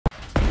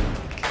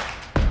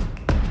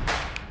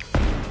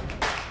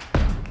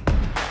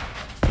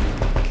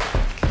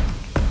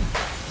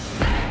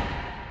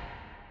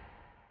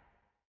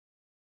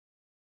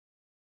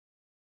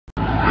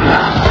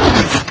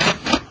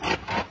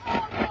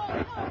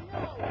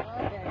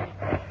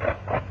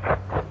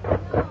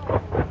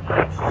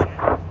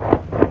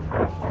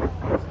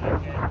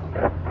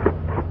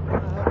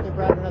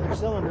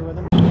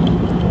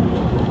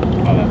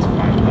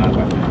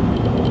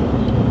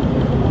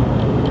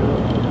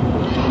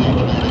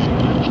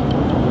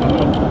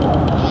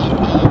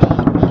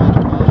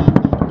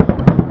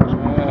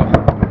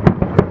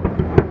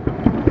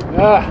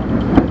My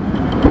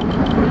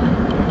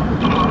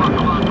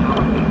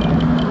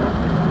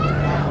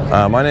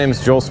name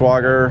is Joel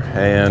Swager,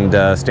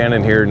 and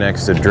standing here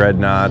next to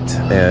Dreadnought,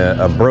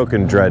 a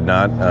broken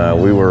Dreadnought.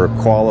 We were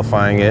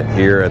qualifying it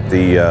here at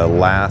the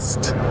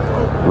last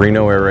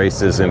Reno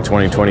Airraces in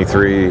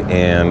 2023,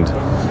 and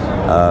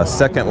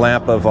second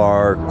lap of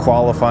our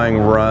qualifying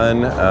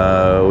run,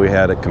 we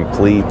had a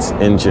complete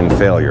engine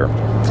failure.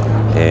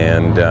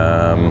 And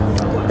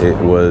it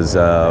was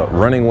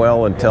running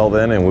well until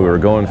then, and we were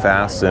going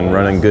fast and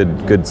running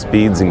good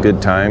speeds and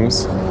good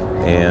times.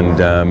 And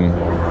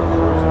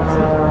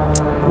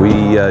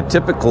we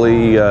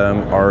typically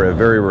are a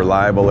very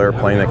reliable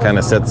airplane that kind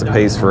of sets the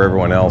pace for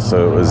everyone else.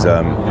 So it was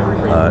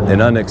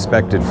an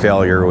unexpected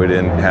failure. We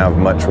didn't have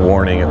much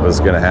warning it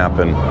was going to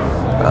happen.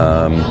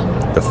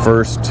 The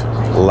first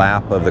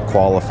lap of the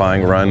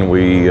qualifying run,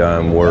 we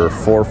were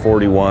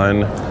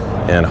 441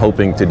 and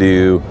hoping to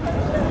do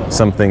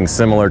something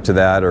similar to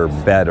that or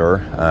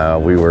better.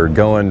 We were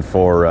going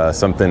for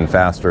something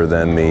faster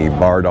than the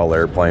Bardol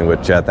airplane,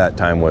 which at that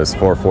time was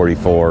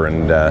 444,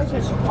 and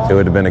it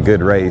would have been a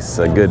good race,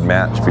 a good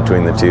match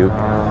between the two.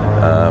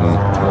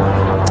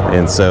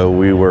 And so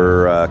we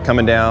were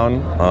coming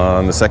down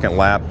on the second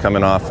lap,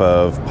 coming off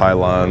of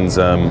pylons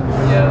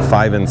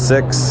 5 and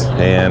 6,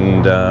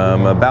 and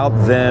about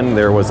then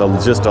there was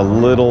just a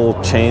little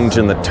change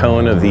in the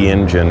tone of the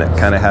engine. It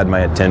kind of had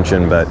my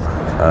attention, but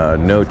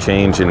no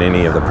change in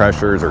any of the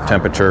pressures or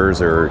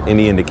temperatures or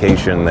any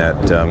indication that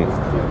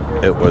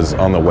it was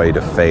on the way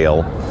to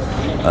fail.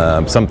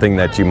 Something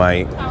that you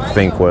might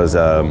think was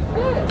a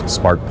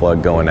spark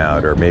plug going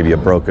out, or maybe a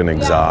broken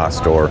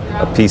exhaust, or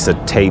a piece of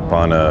tape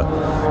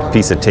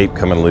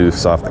coming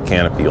loose off the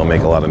canopy will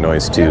make a lot of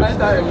noise too.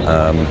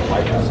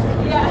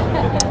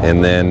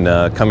 And then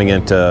coming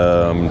into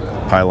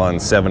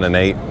pylons 7 and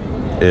 8,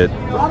 it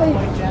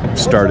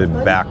started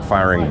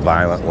backfiring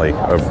violently,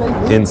 of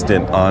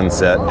instant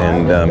onset,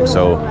 and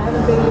so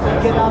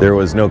there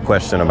was no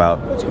question about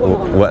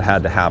what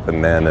had to happen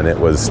then, and it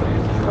was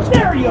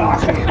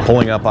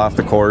pulling up off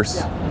the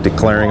course,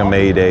 declaring a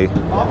mayday,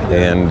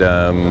 and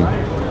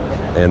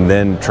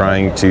then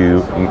trying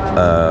to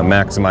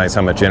maximize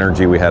how much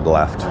energy we had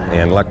left.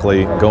 And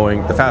luckily,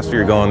 the faster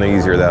you're going, the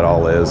easier that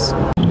all is.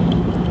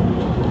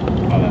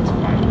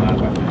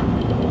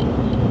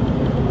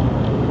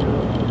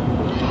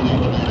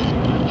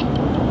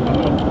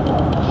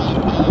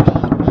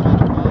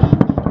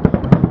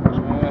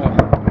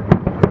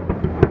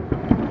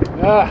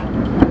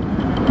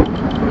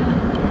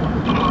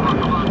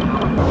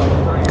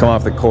 Come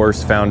off the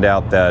course, found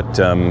out that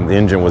the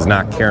engine was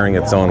not carrying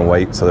its own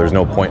weight, so there's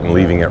no point in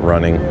leaving it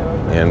running.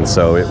 And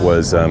so it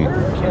was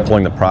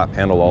pulling the prop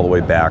handle all the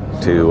way back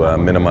to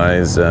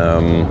minimize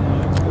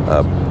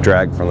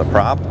drag from the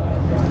prop.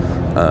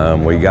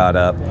 We got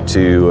up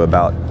to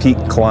about peak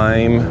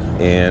climb,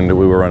 and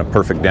we were on a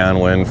perfect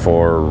downwind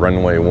for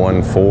runway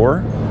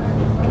 14.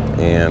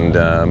 And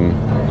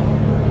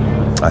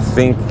I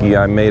think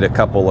I made a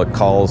couple of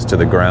calls to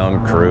the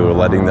ground crew,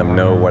 letting them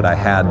know what I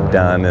had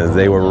done, as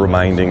they were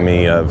reminding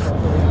me of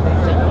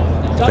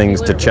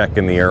things to check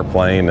in the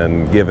airplane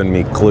and giving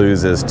me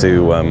clues as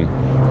to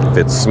if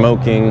it's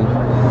smoking,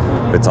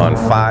 if it's on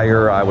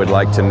fire, I would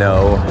like to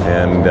know.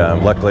 And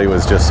luckily it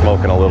was just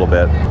smoking a little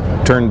bit.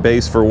 Turned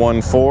base for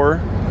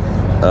 14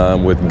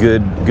 with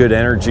good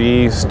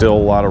energy, still a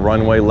lot of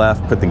runway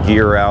left, put the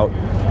gear out.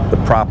 The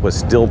prop was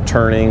still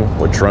turning,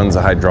 which runs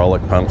a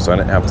hydraulic pump, so I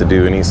didn't have to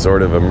do any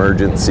sort of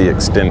emergency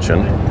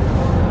extension.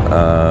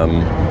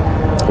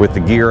 With the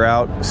gear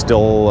out,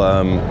 still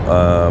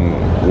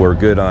we're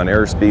good on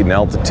airspeed and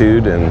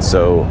altitude, and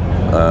so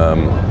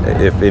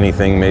if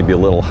anything, maybe a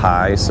little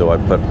high, so I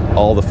put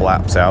all the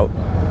flaps out.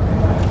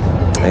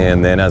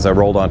 And then as I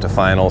rolled onto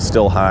final,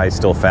 still high,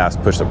 still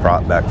fast, pushed the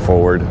prop back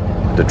forward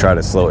to try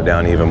to slow it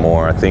down even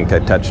more. I think I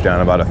touched down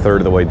about a third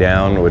of the way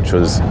down, which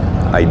was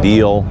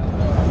ideal.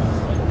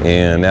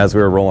 And as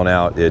we were rolling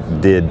out, it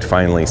did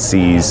finally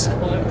seize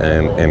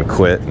and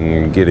quit,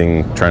 and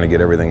trying to get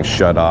everything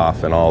shut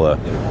off and all the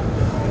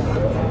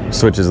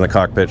switches in the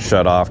cockpit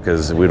shut off,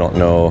 because we don't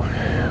know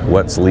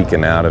what's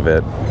leaking out of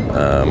it.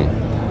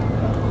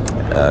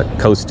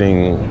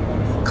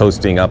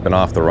 Coasting up and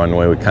off the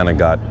runway, we kind of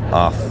got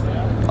off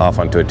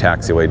onto a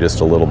taxiway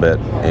just a little bit,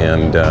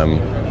 and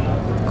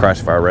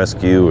Crash Fire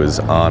Rescue was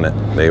on it.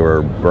 They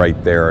were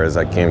right there as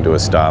I came to a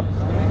stop.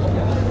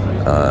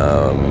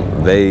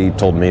 They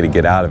told me to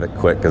get out of it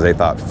quick because they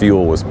thought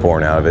fuel was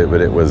pouring out of it,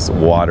 but it was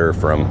water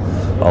from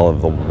all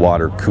of the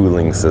water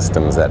cooling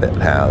systems that it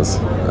has.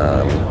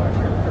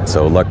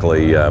 So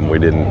luckily we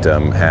didn't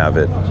have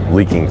it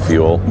leaking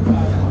fuel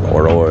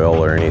or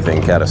oil or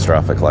anything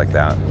catastrophic like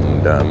that.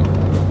 And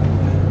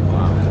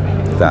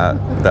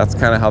that's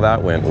kind of how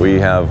that went. We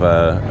have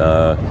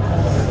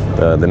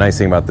the nice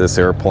thing about this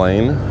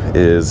airplane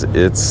is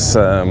it's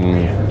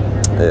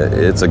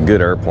a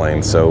good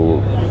airplane.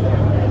 So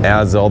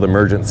as all the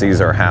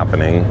emergencies are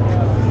happening,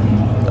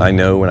 I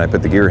know when I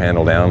put the gear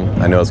handle down,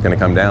 I know it's going to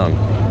come down.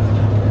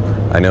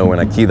 I know when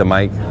I key the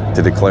mic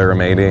to declare a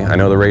mayday, I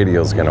know the radio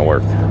is going to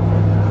work.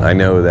 I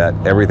know that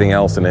everything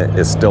else in it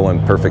is still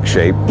in perfect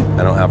shape.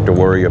 I don't have to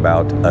worry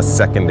about a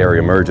secondary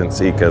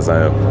emergency because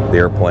the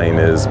airplane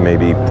is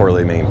maybe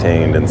poorly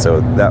maintained, and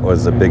so that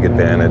was a big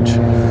advantage.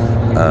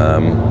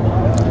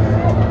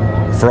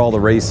 For all the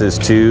races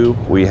too,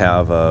 we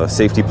have a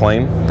safety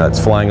plane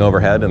that's flying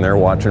overhead, and they're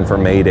watching for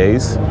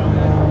Maydays.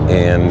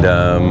 And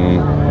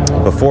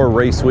before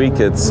race week,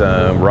 it's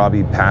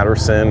Robbie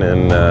Patterson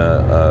and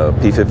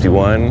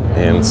P51,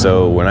 and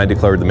so when I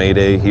declared the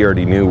Mayday, he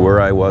already knew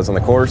where I was on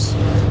the course.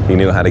 He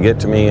knew how to get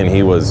to me, and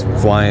he was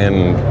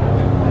flying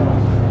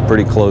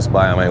pretty close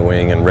by on my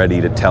wing and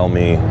ready to tell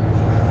me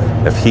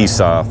if he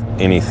saw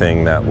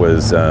anything that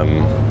was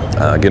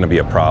going to be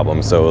a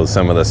problem. So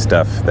some of the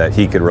stuff that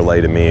he could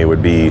relay to me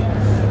would be,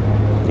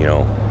 you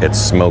know, it's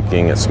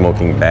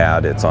smoking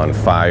bad, it's on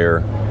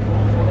fire,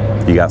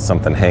 you got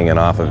something hanging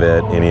off of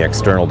it, any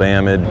external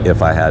damage.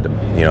 If I had to,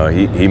 you know,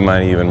 he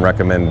might even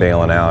recommend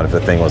bailing out if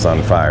the thing was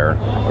on fire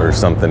or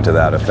something to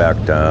that effect.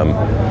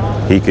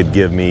 He could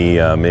give me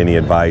any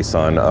advice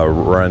on a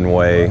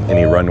runway,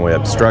 any runway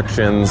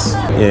obstructions,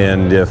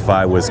 and if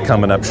I was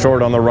coming up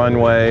short on the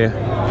runway,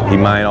 he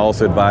might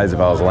also advise if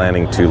I was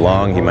landing too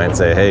long. He might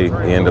say, hey,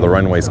 the end of the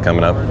runway's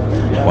coming up,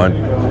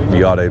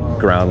 you ought to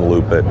ground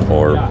loop it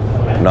or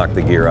knock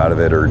the gear out of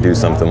it or do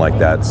something like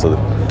that so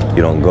that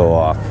you don't go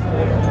off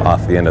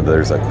the end of,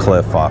 there's a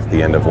cliff off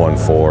the end of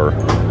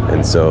 1-4,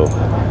 and so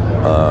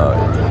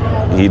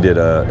he did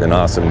an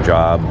awesome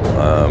job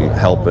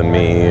helping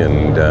me,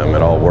 and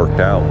it all worked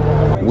out.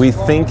 We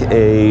think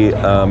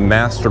a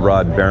master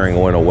rod bearing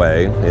went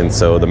away, and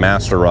so the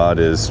master rod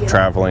is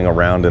traveling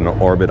around in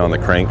orbit on the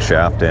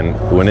crankshaft, and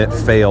when it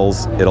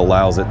fails, it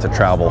allows it to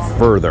travel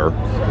further.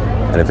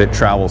 And if it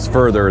travels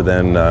further,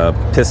 then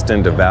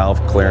piston to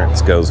valve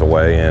clearance goes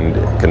away and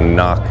it can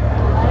knock.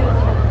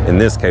 In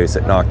this case,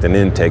 it knocked an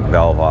intake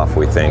valve off,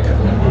 we think.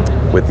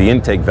 With the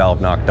intake valve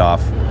knocked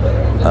off,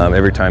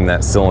 every time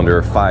that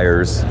cylinder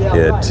fires,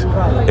 it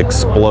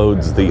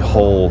explodes the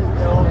whole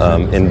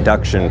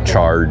induction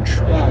charge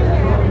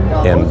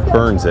and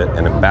burns it,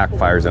 and it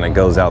backfires and it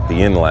goes out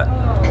the inlet.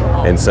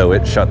 And so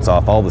it shuts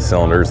off all the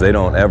cylinders. They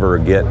don't ever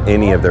get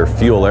any of their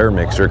fuel air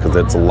mixture because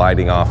it's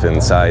lighting off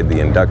inside the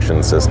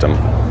induction system,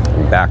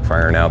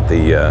 backfiring out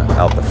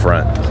the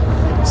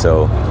front.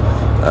 So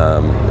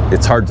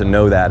it's hard to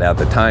know that at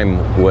the time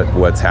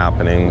what's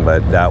happening,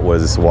 but that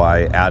was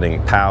why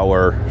adding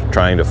power,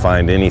 trying to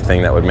find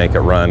anything that would make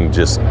it run,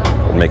 just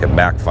would make it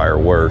backfire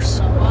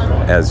worse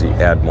as you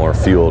add more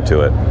fuel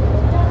to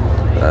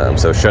it.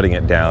 So shutting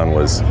it down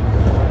was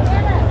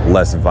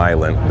less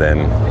violent than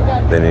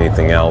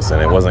anything else,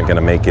 and it wasn't going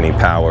to make any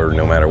power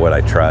no matter what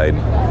I tried.